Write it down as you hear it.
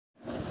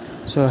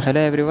So hello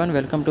everyone,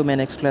 welcome to my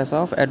next class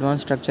of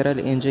Advanced Structural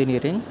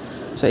Engineering.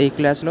 So ఈ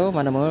క్లాస్లో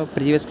మనము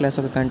previous class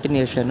ఒక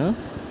continuation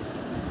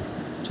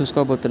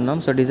చూసుకోబోతున్నాం.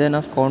 So design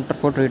of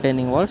కౌంటర్ఫోర్ట్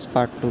retaining walls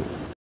part 2.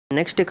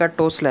 Next ఇక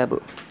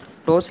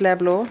to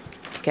స్లాబ్లో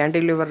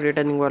cantilever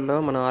retaining వాల్లో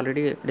మనం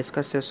already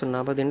discuss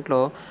చేస్తున్నాము. దీంట్లో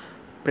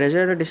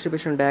pressure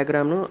distribution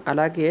డయాగ్రామ్ను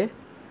అలాగే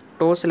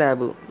to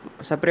slab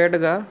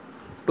సపరేట్గా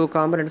 2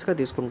 కాంపోనెంట్స్గా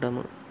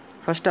తీసుకుంటాము.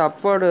 ఫస్ట్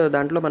అప్వర్డ్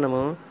దాంట్లో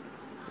మనము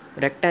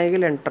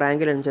రెక్టాంగిల్ అండ్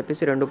ట్రయాంగిల్ అని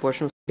చెప్పేసి 2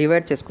 పోర్షన్స్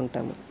డివైడ్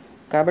చేసుకుంటాము.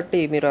 కాబట్టి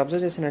మీరు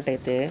అబ్జర్వ్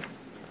చేసినట్టయితే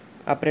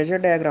ఆ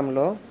ప్రెషర్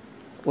డయాగ్రామ్లో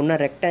ఉన్న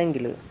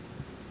రెక్టాంగిల్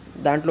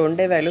దాంట్లో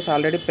ఉండే వాల్యూస్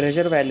ఆల్రెడీ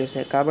ప్రెషర్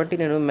వాల్యూసే. కాబట్టి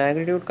నేను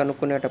మ్యాగ్నిట్యూడ్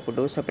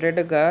కనుక్కునేటప్పుడు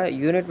సపరేట్గా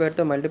యూనిట్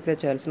వేర్తో మల్టిప్లై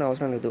చేయాల్సిన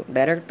అవసరం లేదు.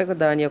 డైరెక్ట్గా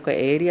దాని యొక్క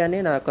ఏరియానే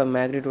నా యొక్క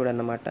మ్యాగ్నిట్యూడ్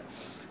అన్నమాట.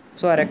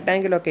 సో ఆ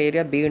రెక్టాంగిల్ యొక్క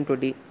area B into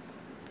D.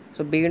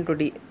 So B into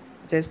D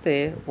చేస్తే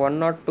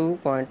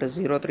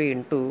 102.03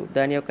 ఇంటూ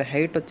దాని యొక్క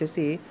హైట్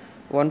వచ్చేసి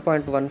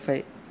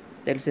 1.15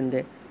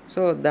 తెలిసిందే.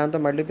 సో దాంతో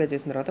మల్టిప్లై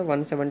చేసిన తర్వాత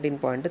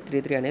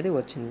 117.33 అనేది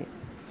వచ్చింది.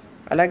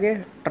 అలాగే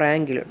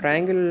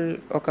ట్రయాంగిల్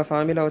ఒక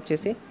ఫార్ములా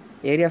వచ్చేసి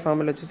ఏరియా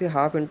ఫార్ములా వచ్చేసి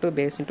half into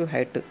base into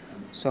height.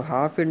 So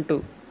half into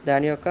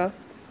దాని యొక్క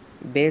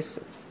బేస్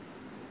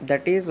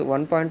దట్ ఈజ్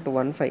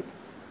 1.15,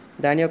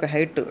 దాని యొక్క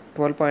హైట్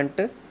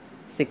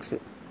 12.6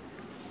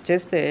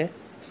 చేస్తే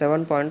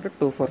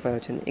 7.245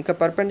 వచ్చింది. ఇంకా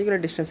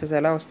పర్పెండిక్యులర్ డిస్టెన్సెస్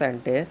ఎలా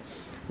వస్తాయంటే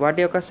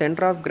వాటి యొక్క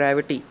సెంటర్ ఆఫ్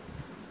గ్రావిటీ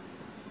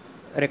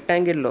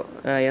రెక్టాంగిల్లో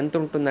ఎంత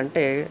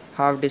ఉంటుందంటే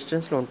హాఫ్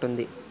డిస్టెన్స్లో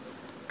ఉంటుంది,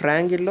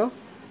 ట్రయాంగిల్లో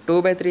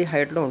 2/3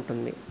 హైట్లో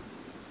ఉంటుంది.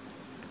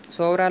 సో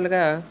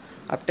ఓవరాల్గా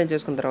అప్టెన్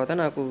చేసుకున్న తర్వాత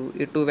నాకు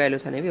ఈ 2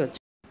 వాల్యూస్ అనేవి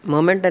వచ్చాయి.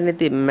 మూమెంట్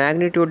అనేది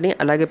మ్యాగ్నిట్యూడ్ని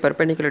అలాగే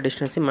పర్పెండిక్యులర్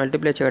డిస్టెన్స్ని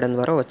మల్టిప్లై చేయడం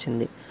ద్వారా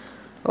వచ్చింది.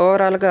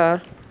 ఓవరాల్గా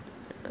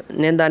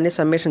నేను దాన్ని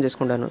సమ్మేషన్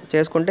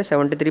చేసుకుంటే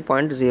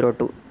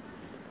 73.02.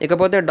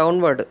 ఇకపోతే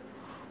డౌన్వర్డ్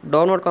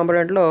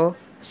కాంపోనెంట్లో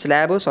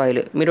స్లాబ్ సాయిల్.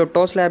 మీరు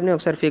టో స్లాబ్ని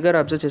ఒకసారి ఫిగర్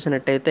అబ్జర్వ్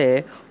చేసినట్టయితే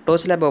టో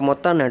స్లాబ్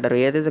మొత్తాన్ని అంటారు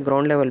ఏదైతే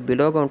గ్రౌండ్ లెవెల్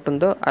బిలోగా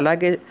ఉంటుందో,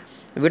 అలాగే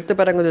విడ్త్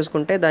పరంగా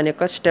చూసుకుంటే దాని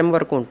యొక్క స్టెమ్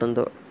వరకు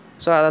ఉంటుందో.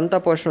 సో అదంతా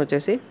పోర్షన్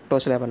వచ్చేసి టో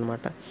స్లాబ్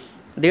అనమాట.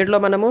 దీంట్లో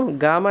మనము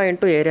గామా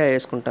ఇంటూ ఏరియా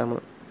వేసుకుంటాము.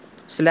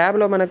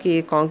 స్లాబ్లో మనకి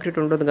కాంక్రీట్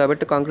ఉంటుంది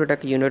కాబట్టి కాంక్రీట్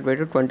యొక్క యూనిట్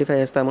వెయిట్ 25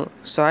 వేస్తాము.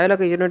 సాయిల్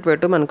యొక్క యూనిట్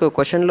వెయిట్ మనకు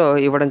క్వశ్చన్లో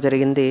ఇవ్వడం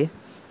జరిగింది.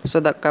 సో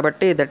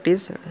కాబట్టి దట్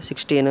ఈజ్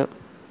 16.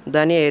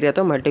 దాని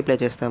ఏరియాతో మల్టిప్లై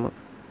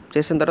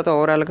చేసిన తర్వాత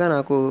ఓవరాల్గా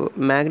నాకు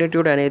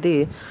మ్యాగ్నిట్యూడ్ అనేది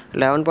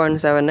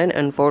 11.79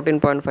 అండ్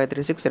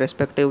 14.536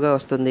 రెస్పెక్టివ్గా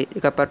వస్తుంది.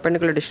 ఇక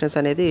పర్పెండిక్యులర్ డిస్టెన్స్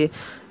అనేది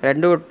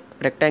 2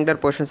 రెక్టాంగులర్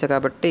పోర్షన్సే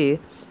కాబట్టి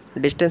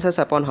డిస్టెన్సెస్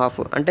అపాన్ హాఫ్,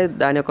 అంటే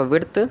దాని యొక్క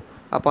విడ్త్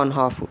అపాన్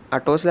హాఫ్. ఆ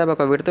టో స్లాబ్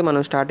యొక్క విడ్త్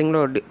మనం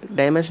స్టార్టింగ్లో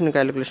డైమెన్షన్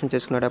క్యాలిక్యులేషన్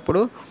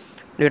చేసుకునేటప్పుడు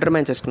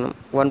డిటర్మైన్ చేసుకున్నాం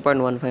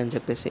 1.15 అని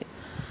చెప్పేసి.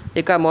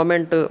 ఇక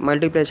మూమెంట్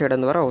మల్టిప్లై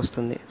చేయడం ద్వారా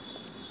వస్తుంది.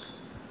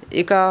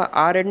 ఇక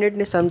ఆ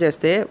రెండింటిని సమ్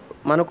చేస్తే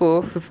మనకు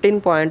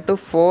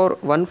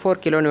 15.414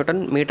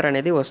 కిలోన్యూటన్ మీటర్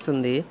అనేది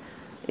వస్తుంది.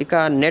 ఇక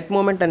నెట్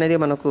మూమెంట్ అనేది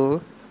మనకు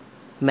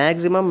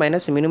మ్యాక్సిమం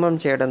మైనస్ మినిమం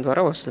చేయడం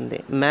ద్వారా వస్తుంది.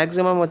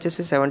 మ్యాక్సిమం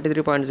వచ్చేసి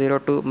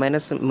 73.02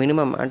 మైనస్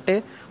మినిమం అంటే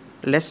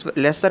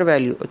లెస్సర్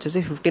వాల్యూ వచ్చేసి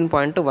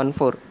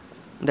 15.14,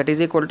 that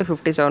is equal to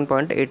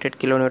 57.88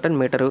 kilonewton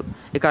metre.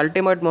 ఇక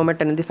అల్టిమేట్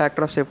మూమెంట్ అనేది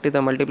ఫ్యాక్టర్ ఆఫ్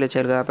సేఫ్టీతో మల్టిప్లై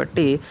చేయాలి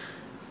కాబట్టి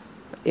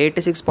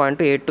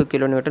 86.82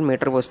 కిలోన్యూటన్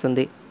మీటర్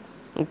వస్తుంది.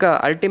 ఇంకా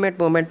అల్టిమేట్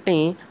మూమెంట్ని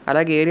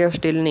అలాగే ఏరియా ఆఫ్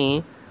స్టీల్ని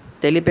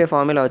తెలిపే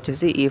ఫార్ములా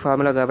వచ్చేసి ఈ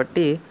ఫార్ములా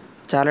కాబట్టి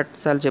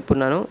చాలాసార్లు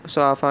చెప్పున్నాను. సో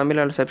ఆ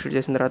ఫార్ములాలో సబ్స్టిట్యూట్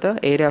చేసిన తర్వాత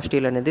ఏరియా ఆఫ్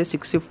స్టీల్ అనేది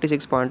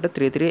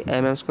 656.33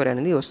 mm²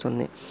 అనేది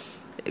వస్తుంది.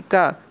 ఇక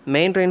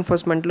మెయిన్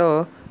రెయిన్ఫోర్స్మెంట్లో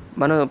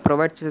మనం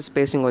ప్రొవైడ్ చేసే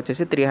స్పేసింగ్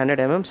వచ్చేసి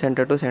 300 mm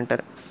సెంటర్ టు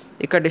సెంటర్.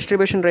 ఇక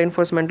డిస్ట్రిబ్యూషన్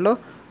రెయిన్ఫోర్స్మెంట్లో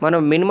మనం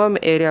మినిమం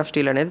ఏరియా ఆఫ్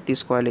స్టీల్ అనేది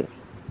తీసుకోవాలి.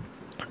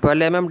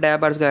 12 mm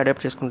డయాబార్స్గా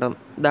అడాప్ట్ చేసుకుంటాం.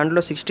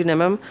 దాంట్లో 16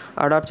 mm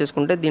అడాప్ట్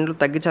చేసుకుంటే దీంట్లో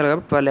తగ్గించాలి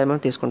కాబట్టి 12 mm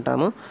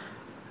తీసుకుంటాము.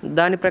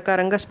 దాని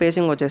ప్రకారంగా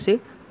స్పేసింగ్ వచ్చేసి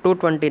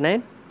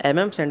 229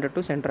 mm సెంటర్ టు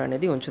సెంటర్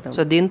అనేది ఉంచుతాం.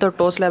 సో దీంతో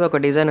టో స్లాబ్ ఒక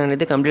డిజైన్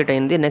అనేది కంప్లీట్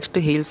అయింది. నెక్స్ట్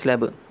హీల్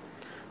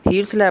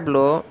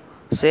స్లాబ్లో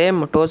సేమ్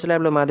టో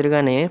స్లాబ్లో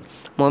మాదిరిగానే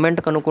మూమెంట్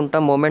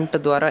కనుక్కుంటాం, మూమెంట్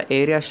ద్వారా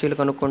ఏరియా స్టీల్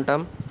కనుక్కుంటాం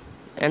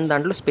అండ్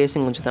దాంట్లో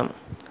స్పేసింగ్ ఉంచుతాం.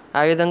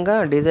 ఆ విధంగా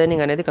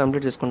డిజైనింగ్ అనేది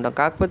కంప్లీట్ చేసుకుంటాం.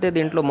 కాకపోతే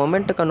దీంట్లో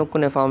మూమెంట్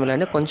కనుక్కునే ఫార్ములా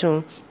అనేది కొంచెం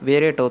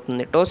వేరియేట్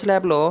అవుతుంది. టో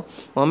స్లాబ్లో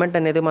మూమెంట్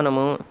అనేది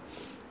మనము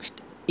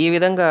ఈ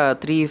విధంగా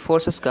 3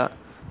 ఫోర్సెస్గా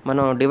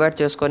మనం డివైడ్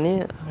చేసుకొని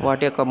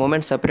వాటి యొక్క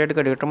మూమెంట్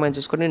సపరేట్గా డిటర్మైన్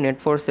చేసుకొని నెట్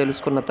ఫోర్స్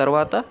తెలుసుకున్న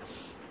తర్వాత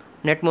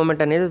నెట్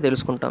మూమెంట్ అనేది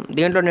తెలుసుకుంటాం.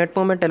 దీంట్లో నెట్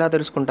మూమెంట్ ఎలా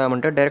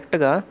తెలుసుకుంటామంటే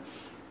డైరెక్ట్గా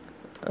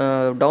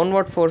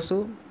డౌన్వర్డ్ ఫోర్సు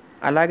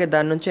అలాగే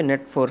దాని నుంచి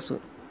నెట్ ఫోర్సు,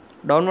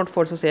 డౌన్వర్డ్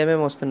ఫోర్సెస్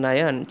ఏమేమి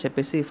వస్తున్నాయో అని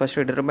చెప్పేసి ఫస్ట్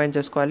డిటర్మైన్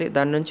చేసుకోవాలి.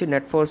 దాని నుంచి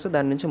నెట్ ఫోర్సు,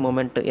 దాని నుంచి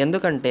మూమెంట్.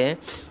 ఎందుకంటే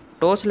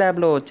టో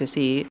స్లాబ్లో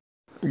వచ్చేసి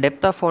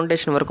డెప్త్ ఆఫ్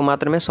ఫౌండేషన్ వరకు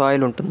మాత్రమే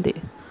సాయిల్ ఉంటుంది.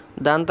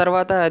 దాని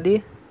తర్వాత అది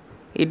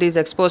it is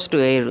expose to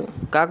air.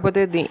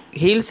 కాకపోతే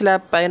హీల్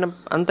స్లాబ్ పైన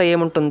అంతా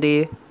ఏముంటుంది,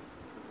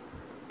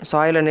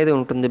 సాయిల్ అనేది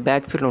ఉంటుంది,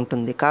 బ్యాక్ ఫిల్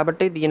ఉంటుంది.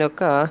 కాబట్టి దీని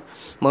యొక్క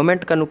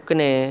మూమెంట్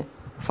కనుక్కునే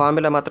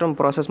ఫార్ములా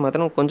ప్రాసెస్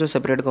మాత్రం కొంచెం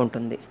సెపరేట్గా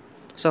ఉంటుంది.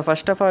 సో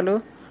ఫస్ట్ ఆఫ్ ఆల్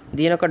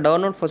దీని యొక్క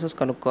డౌన్వర్డ్ ఫోర్సెస్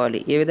కనుక్కోవాలి.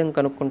 ఏ విధంగా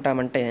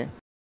కనుక్కుంటామంటే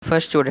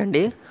ఫస్ట్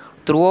చూడండి,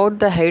 త్రూ అవుట్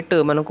ద హైట్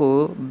మనకు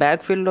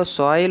బ్యాక్ ఫీల్డ్లో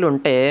సాయిల్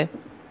ఉంటే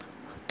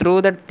త్రూ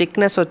దట్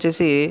థిక్నెస్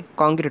వచ్చేసి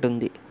కాంక్రీట్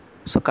ఉంది.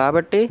 సో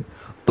కాబట్టి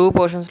 2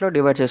 పోర్షన్స్లో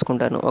డివైడ్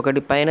చేసుకుంటాను, ఒకటి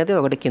పైనది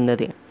ఒకటి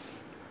కిందది.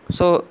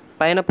 సో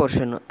పైన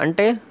పోర్షన్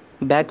అంటే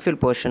బ్యాక్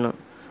ఫీల్డ్ పోర్షన్,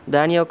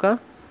 దాని యొక్క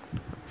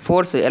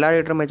ఫోర్స్ ఎలా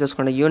డిటర్మైన్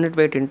చేసుకుంటాం, unit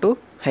weight into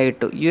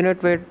height.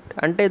 Unit weight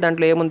అంటే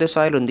దాంట్లో ఏముంది,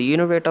 సాయిల్ ఉంది.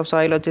 యూనిట్ వెయిట్ ఆఫ్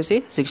సాయిల్ వచ్చేసి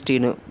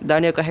 16,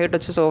 దాని యొక్క హైట్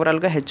వచ్చేసి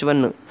ఓవరాల్గా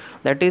H1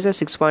 దట్ ఈస్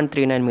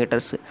 6.39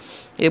 మీటర్స్.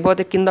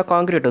 ఇకపోతే కింద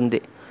కాంక్రీట్ ఉంది,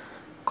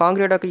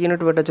 కాంక్రీట్ యొక్క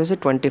యూనిట్ వెయిట్ వచ్చేసి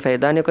 25,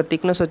 దాని యొక్క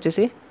థిక్నెస్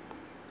వచ్చేసి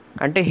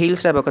అంటే హీల్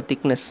స్లాబ్ యొక్క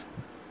థిక్నెస్,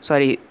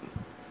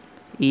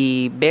 ఈ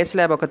బేస్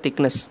స్లాబ్ యొక్క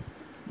thickness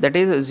that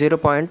is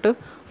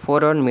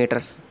 0.41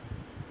 metres.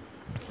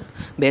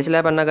 Base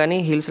slab అన్నా కానీ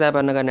హీల్ స్లాబ్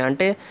అన్నా కానీ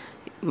అంటే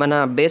మన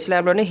బేస్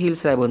స్లాబ్లోనే హీల్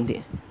స్లాబ్ ఉంది.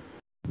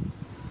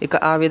 ఇక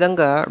ఆ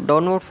విధంగా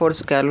డౌన్వర్డ్ ఫోర్స్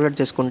క్యాలిక్యులేట్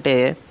చేసుకుంటే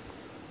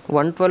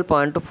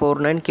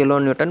 112.49 kilo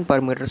Newton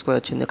per metre square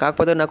వచ్చింది.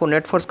 కాకపోతే నాకు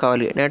నెట్ ఫోర్స్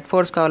కావాలి. నెట్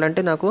ఫోర్స్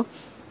కావాలంటే నాకు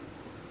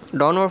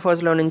డౌన్వర్డ్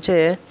ఫోర్స్లో నుంచే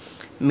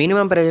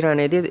మినిమం ప్రెషర్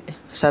అనేది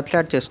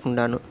సబ్స్ట్రాక్ట్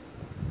చేసుకుంటాను.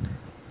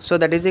 So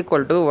that is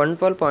equal to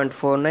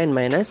 112.49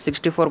 minus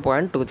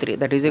 64.23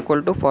 that is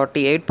equal to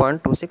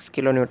 48.26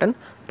 kilo Newton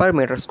per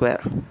metre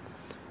square.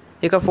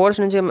 ఇక ఫోర్స్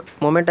నుంచి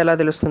మూమెంట్ ఎలా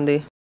తెలుస్తుంది,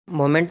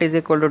 moment is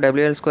equal to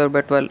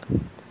WL²/12.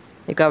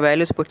 ఇక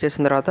వాల్యూస్ పుట్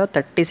చేసిన తర్వాత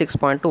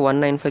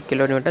 36.195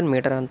 కిలో న్యూటన్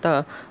మీటర్ అంతా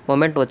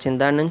మూమెంట్ వచ్చింది.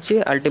 దాని నుంచి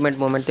అల్టిమేట్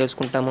మూమెంట్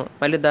తెలుసుకుంటాము,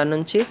 మళ్ళీ దాని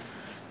నుంచి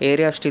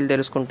ఏరియా ఆఫ్ స్టీల్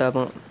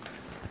తెలుసుకుంటాము.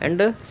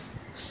 అండ్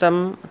సమ్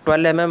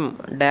 12 mm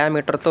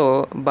డయామీటర్తో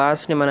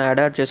బార్స్ని మనం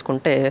అడాప్ట్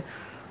చేసుకుంటే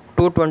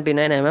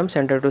 229 mm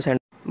centre to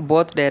centre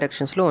both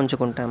డైరెక్షన్స్లో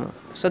ఉంచుకుంటాము.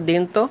 So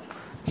దీంతో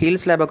హీల్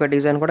స్లాబ్ ఒక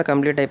డిజైన్ కూడా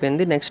కంప్లీట్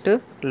అయిపోయింది. Next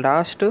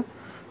last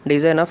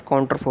design of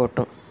కౌంటర్ఫోర్ట్.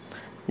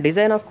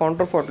 Design of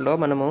కౌంటర్ఫోర్ట్లో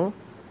మనము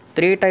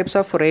 3 టైప్స్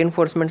ఆఫ్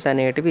రెయిన్ఫోర్స్మెంట్స్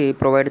అనేటివి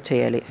ప్రొవైడ్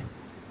చేయాలి.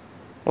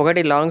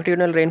 ఒకటి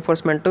లాంగిట్యూడినల్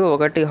రెయిన్ఫోర్స్మెంట్,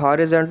 ఒకటి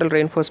హారిజాంటల్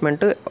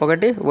రెయిన్ఫోర్స్మెంట్,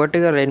 ఒకటి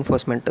వర్టికల్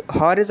రెయిన్ఫోర్స్మెంట్.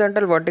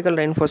 హారిజాంటల్ వర్టికల్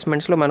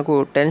రెయిన్ఫోర్స్మెంట్స్లో మనకు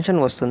టెన్షన్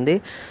వస్తుంది,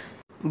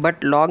 బట్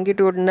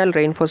లాంగిట్యూడినల్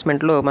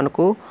రెయిన్ఫోర్స్మెంట్లో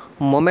మనకు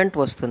మొమెంట్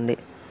వస్తుంది.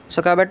 సో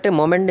కాబట్టి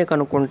మొమెంట్ని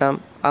కనుక్కుంటాం.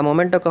 ఆ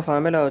మొమెంట్ యొక్క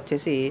ఫార్ములా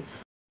వచ్చేసి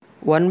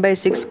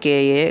 1/6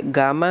 KA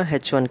గామా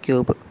H1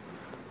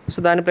 సో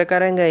దాని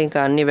ప్రకారంగా ఇంకా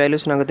అన్ని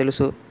వాల్యూస్ నాకు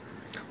తెలుసు.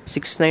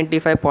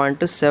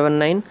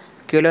 695.79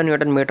 కిలో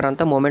న్యూటన్ మీటర్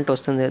అంతా మూమెంట్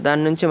వస్తుంది.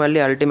 దాని నుంచి మళ్ళీ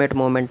అల్టిమేట్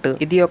మూమెంట్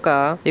ఇది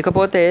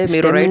ఇకపోతే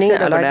మీరు రైట్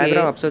సైడ్ అలాగే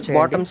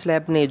బాటమ్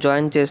స్లాబ్ని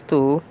జాయిన్ చేస్తూ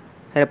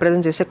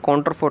రిప్రజెంట్ చేసే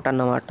కౌంటర్ఫోర్ట్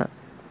అన్నమాట.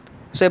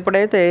 సో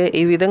ఎప్పుడైతే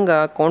ఈ విధంగా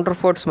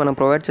కౌంటర్ఫోర్ట్స్ మనం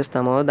ప్రొవైడ్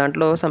చేస్తామో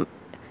దాంట్లో సమ్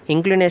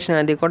ఇంక్లినేషన్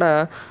అనేది కూడా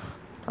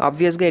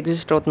ఆబ్వియస్గా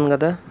ఎగ్జిస్ట్ అవుతుంది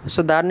కదా. సో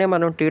దాన్నే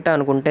మనం టీటా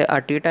అనుకుంటే ఆ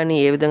టీటాని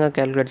ఏ విధంగా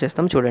క్యాలిక్యులేట్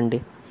చేస్తాం చూడండి.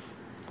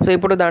 సో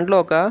ఇప్పుడు దాంట్లో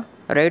ఒక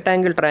రైట్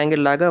యాంగిల్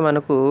ట్రయాంగిల్ లాగా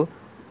మనకు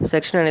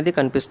సెక్షన్ అనేది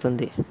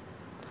కనిపిస్తుంది.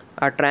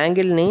 ఆ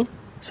ట్రయాంగిల్ని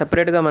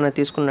సపరేట్గా మనం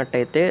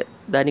తీసుకున్నట్టయితే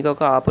దానికి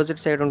ఒక ఆపోజిట్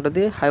సైడ్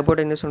ఉంటుంది,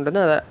 హైపోటెన్యూస్ ఉంటుంది,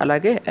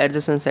 అలాగే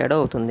అడ్జసెంట్ సైడ్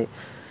అవుతుంది.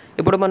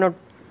 ఇప్పుడు మనం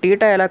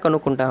టీటా ఎలా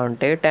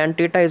కనుక్కుంటామంటే tan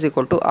θ is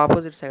equal to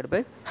opposite side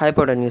by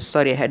hypotenuse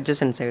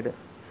adjacent side.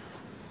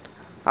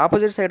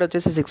 Opposite side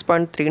వచ్చేసి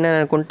 6.39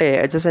 అనుకుంటే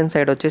అడ్జసెంట్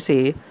సైడ్ వచ్చేసి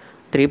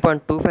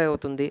 3.25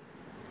 అవుతుంది.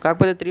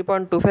 కాకపోతే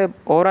 3.25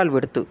 ఓవరాల్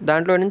విడ్త్,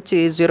 దాంట్లో నుంచి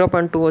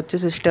 0.2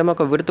 వచ్చేసి సిస్టమ్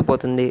ఒక విడ్త్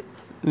పోతుంది,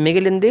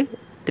 మిగిలింది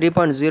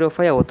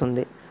 3.05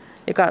 అవుతుంది.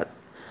 ఇక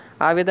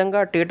ఆ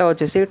విధంగా టీటా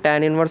వచ్చేసి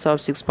tan 1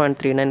 ఆఫ్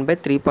 6.39 బై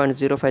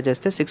 3.05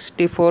 చేస్తే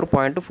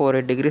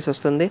 64.48 డిగ్రీస్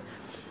వస్తుంది.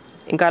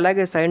 ఇంకా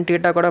అలాగే సైన్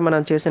టీటా కూడా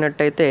మనం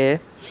చేసినట్టయితే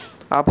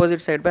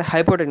ఆపోజిట్ సైడ్ బై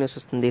హైపోటెన్యూస్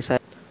వస్తుంది.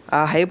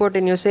 ఆ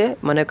హైపోటెన్యూసే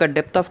మన యొక్క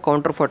డెప్త్ ఆఫ్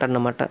కౌంటర్ఫోర్ట్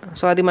అన్నమాట.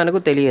 సో అది మనకు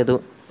తెలియదు,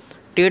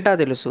 టీటా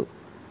తెలుసు.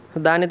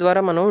 దాని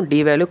ద్వారా మనం డి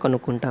వాల్యూ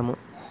కనుక్కుంటాము.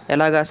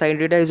 ఎలాగా sine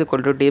theta is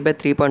equal to d by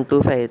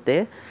 3.25 అయితే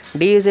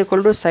d is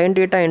equal to sine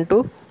theta into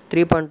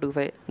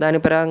 3.25, దాని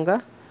పరంగా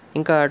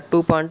ఇంకా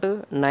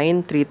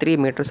 2.933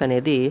 మీటర్స్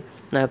అనేది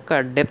నా యొక్క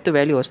డెప్త్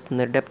వాల్యూ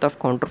వస్తుంది, డెప్త్ ఆఫ్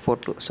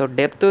కౌంటర్ఫోర్ట్. సో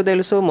డెప్త్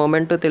తెలుసు,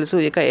 మొమెంట్ తెలుసు,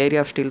 ఇక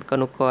ఏరియా ఆఫ్ స్టీల్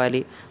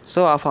కనుక్కోవాలి. సో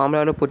ఆ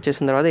ఫార్ములాలో పుట్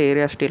చేసిన తర్వాత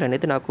ఏరియా ఆఫ్ స్టీల్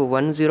అనేది నాకు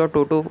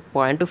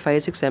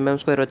 1022.56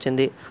 mm²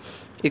 వచ్చింది.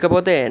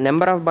 ఇకపోతే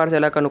నెంబర్ ఆఫ్ బార్స్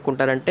ఎలా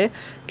కనుక్కుంటారంటే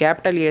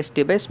capital AST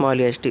by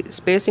small AST.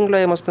 స్పేసింగ్లో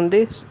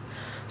ఏమొస్తుంది,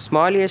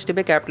 small AST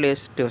by capital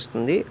AST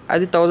వస్తుంది,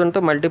 అది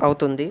 1000తో మల్టిప్లై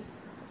అవుతుంది.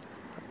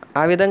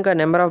 ఆ విధంగా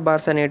నెంబర్ ఆఫ్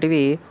బార్స్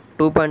అనేటివి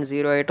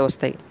 2.08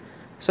 వస్తాయి.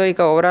 సో ఇక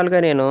ఓవరాల్గా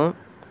నేను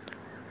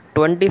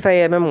 25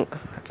 mm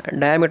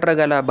డయామీటర్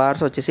గల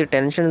బార్స్ వచ్చేసి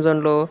టెన్షన్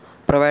జోన్లో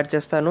ప్రొవైడ్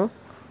చేస్తాను.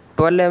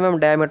 12 mm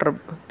డయామీటర్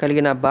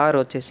కలిగిన బార్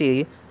వచ్చేసి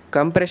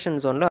కంప్రెషన్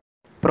జోన్లో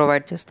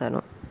ప్రొవైడ్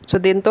చేస్తాను. సో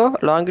దీంతో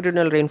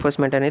లాంగిట్యూడినల్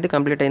రెయిన్ఫోర్స్మెంట్ అనేది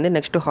కంప్లీట్ అయింది.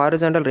 Next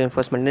horizontal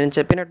reinforcement. నేను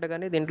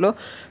చెప్పినట్టుగానే దీంట్లో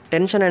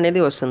టెన్షన్ అనేది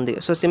వస్తుంది.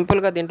 సో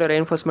సింపుల్గా దీంట్లో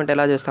రెయిన్ఫోర్స్మెంట్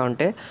ఎలా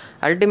చేస్తామంటే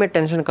అల్టిమేట్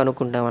టెన్షన్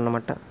కనుక్కుంటాం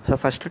అన్నమాట. సో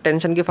ఫస్ట్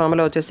టెన్షన్కి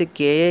ఫార్ములా వచ్చేసి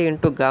KA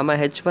into gamma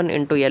H1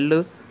 into L.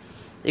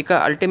 ఇక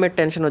అల్టిమేట్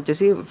టెన్షన్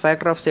వచ్చేసి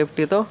ఫ్యాక్టర్ ఆఫ్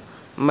సేఫ్టీతో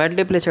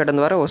మల్టిప్లై చేయడం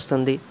ద్వారా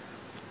వస్తుంది.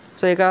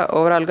 సో ఇక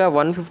ఓవరాల్గా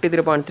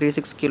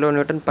 153.36 కిలో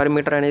న్యూటన్ పర్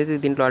మీటర్ అనేది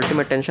దీంట్లో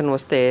అల్టిమేట్ టెన్షన్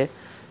వస్తే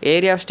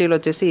ఏరియా ఆఫ్ స్టీల్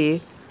వచ్చేసి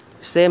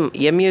same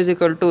M is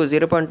equal to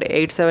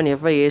 0.87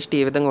 FY AST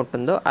ఏ విధంగా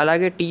ఉంటుందో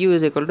అలాగే TU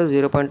is equal to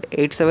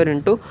 0.87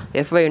 into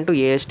FY into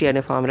AST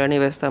అనే ఫార్ములాని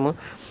వేస్తాము.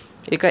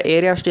 ఇక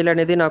ఏరియా ఆఫ్ స్టీల్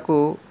అనేది నాకు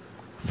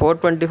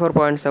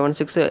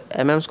 424.76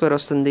 mm²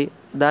 వస్తుంది.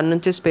 దాని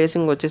నుంచి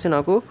స్పేసింగ్ వచ్చేసి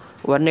నాకు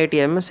 180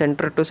 mm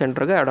సెంటర్ టు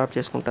సెంటర్గా అడాప్ట్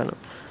చేసుకుంటాను.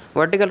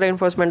 వర్టికల్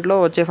రైన్ఫోర్స్మెంట్లో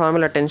వచ్చే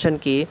ఫార్ములా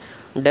టెన్షన్కి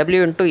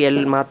W ఇంటూ L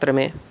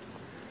మాత్రమే.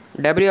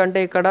 W అంటే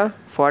ఇక్కడ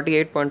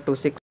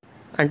 48.26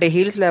 అంటే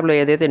హీల్ స్లాబ్లో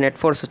ఏదైతే నెట్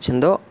ఫోర్స్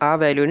వచ్చిందో ఆ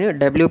వాల్యూని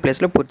W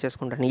ప్లేస్లో పూర్తి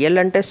చేసుకుంటాను. L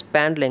అంటే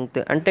స్పాన్ లెంగ్త్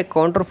అంటే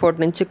కౌంటర్ ఫోర్ట్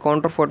నుంచి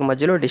కౌంటర్ ఫోర్ట్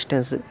మధ్యలో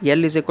distance.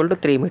 L is equal to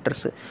 3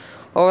 meters.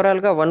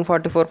 ఓవరాల్గా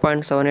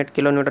 144.78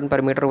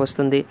 kN/m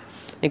వస్తుంది.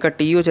 ఇక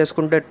TU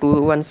చేసుకుంటే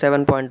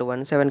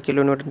 217.17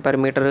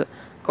 kN/m.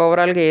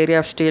 ఓవరాల్గా area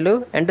of steel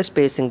and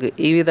spacing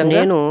ఈ విధంగా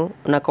నేను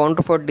నా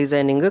కౌంటర్ఫోర్ట్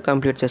డిజైనింగ్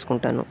కంప్లీట్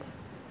చేసుకుంటాను.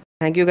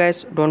 Thank you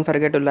guys. Don't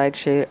forget to like,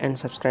 share and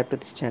subscribe to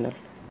this channel.